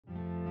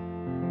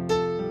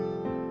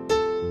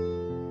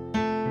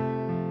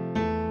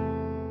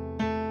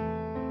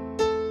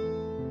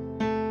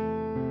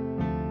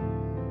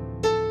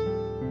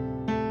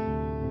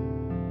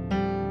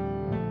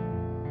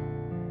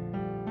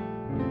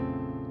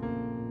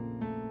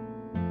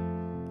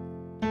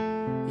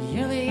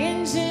You're the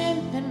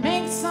engine that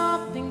makes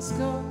all things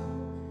go,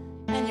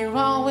 and you're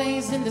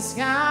always in the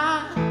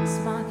sky as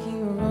my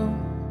hero.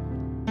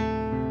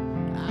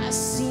 I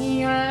see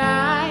your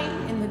light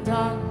in the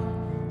dark,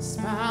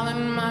 smile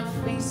in my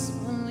face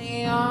when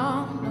we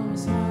all know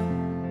it's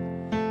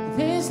hard.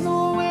 There's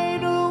no way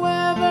to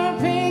ever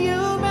pay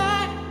you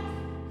back.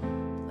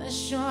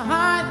 Bless your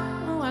heart,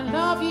 oh I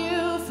love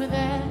you for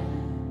that.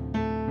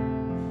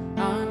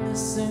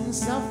 Honest and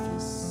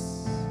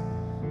selfless,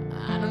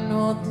 I don't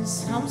know if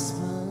this helps,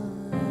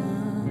 but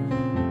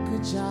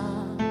good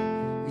job.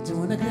 You're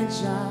doing a good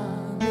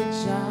job, good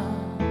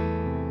job.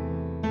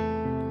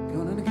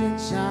 Doing a good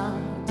job,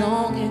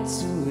 don't get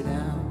too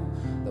down.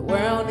 The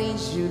world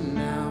needs you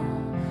now.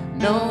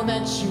 Know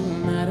that you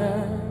matter,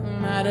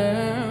 matter,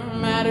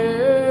 matter.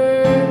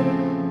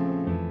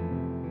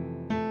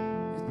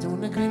 You're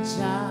doing a good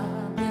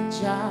job, good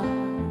job.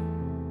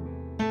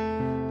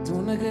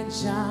 Doing a good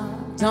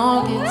job,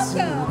 don't get too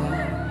down.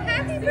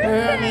 The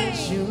world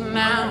needs you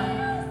now.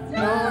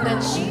 Know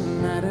that you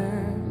matter,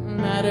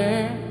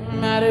 matter,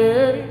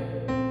 matter.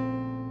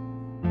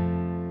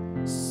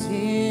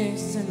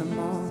 6 in the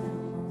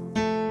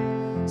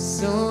morning,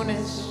 soon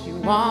as you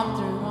walk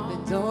through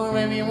the door,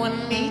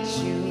 everyone meets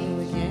you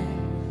again.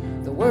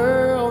 The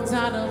world's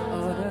out of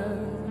order.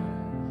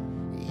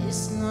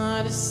 It's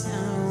not a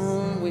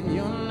sound when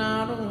you're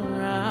not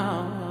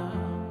around.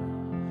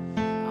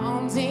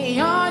 All day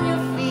on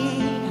your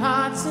feet,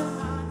 hard to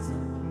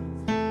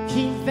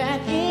keep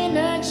that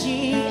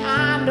energy.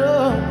 I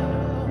know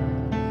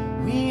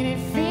when it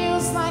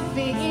feels like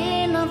the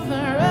end of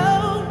the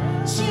road,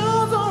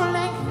 you don't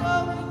let go,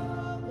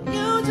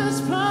 you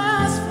just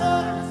press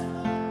forward.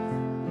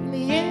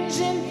 The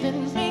engine that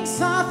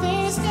makes all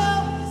things go.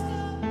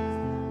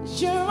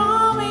 You're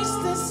always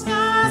the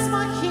sky's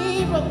my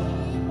hero.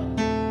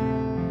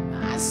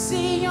 I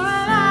see your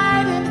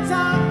light in the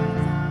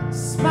dark,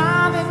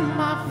 smile in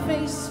my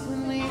face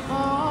when we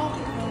all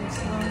know it's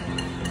hard.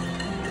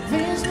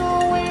 There's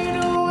no way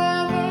to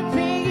ever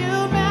pay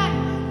you back.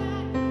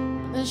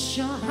 Bless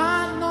your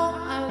heart, know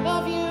I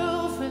love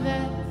you for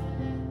that.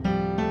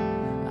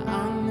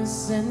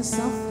 Honest and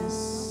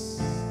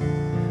selfless,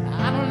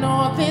 I don't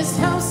know if this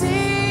helps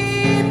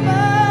it,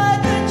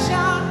 but good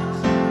job.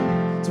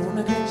 Doing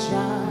a good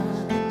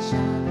job, good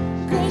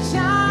job, good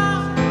job.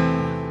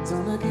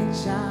 Doing a good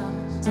job,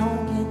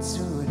 don't get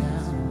too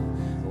down.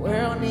 The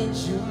world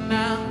needs you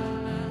now.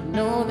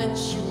 Know that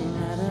you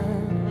matter,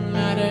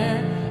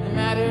 matter,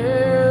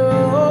 matter.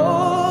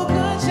 Oh,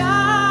 good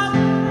job.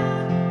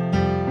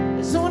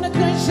 Doing a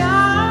good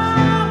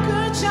job,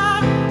 good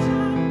job.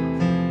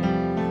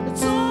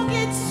 Don't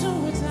get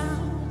too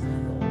down.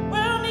 The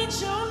world needs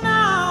you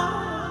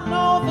now.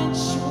 Know that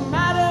you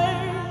matter,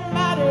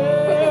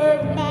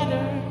 matter,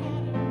 matter.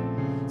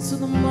 To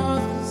the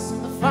mothers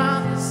and the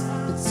fathers,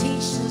 the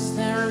teachers,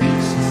 the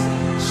reachers,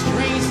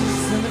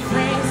 strangers and the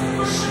friends,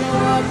 show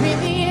up in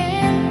the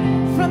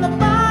end, from the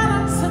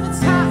bottom to the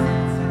top.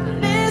 The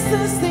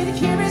listeners, they the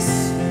curious,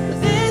 but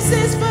this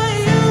is for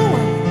you.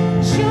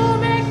 You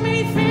make me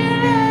feel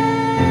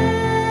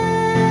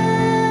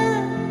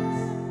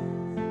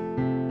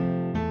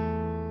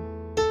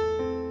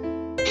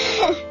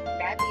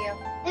Love you.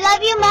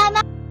 Love you,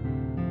 Mama.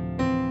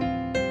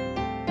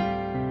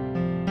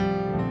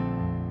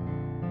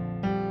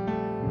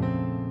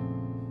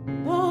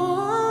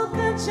 oh,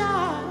 good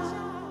job.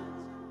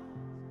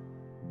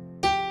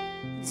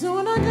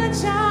 Doing a good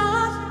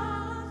job.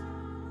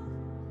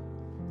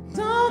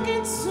 Don't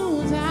get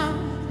too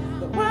down.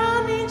 The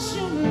world needs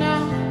you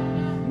now.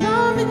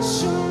 Know that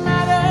you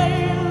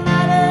matter,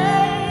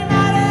 matter,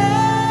 matter.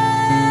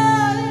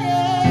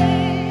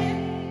 Yeah.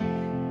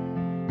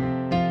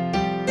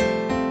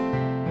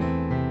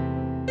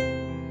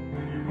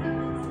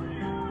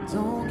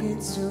 Don't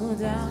get too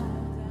down.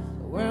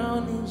 The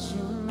world needs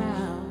you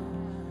now.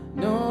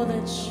 Know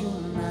that you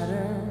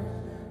matter,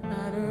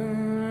 matter,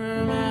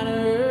 matter.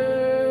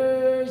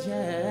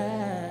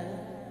 Yeah.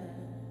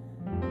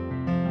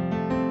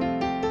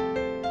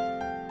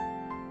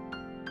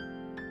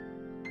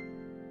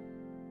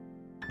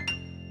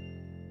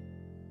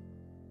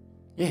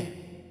 Yeah.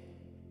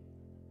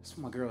 That's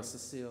for my girl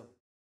Cecile.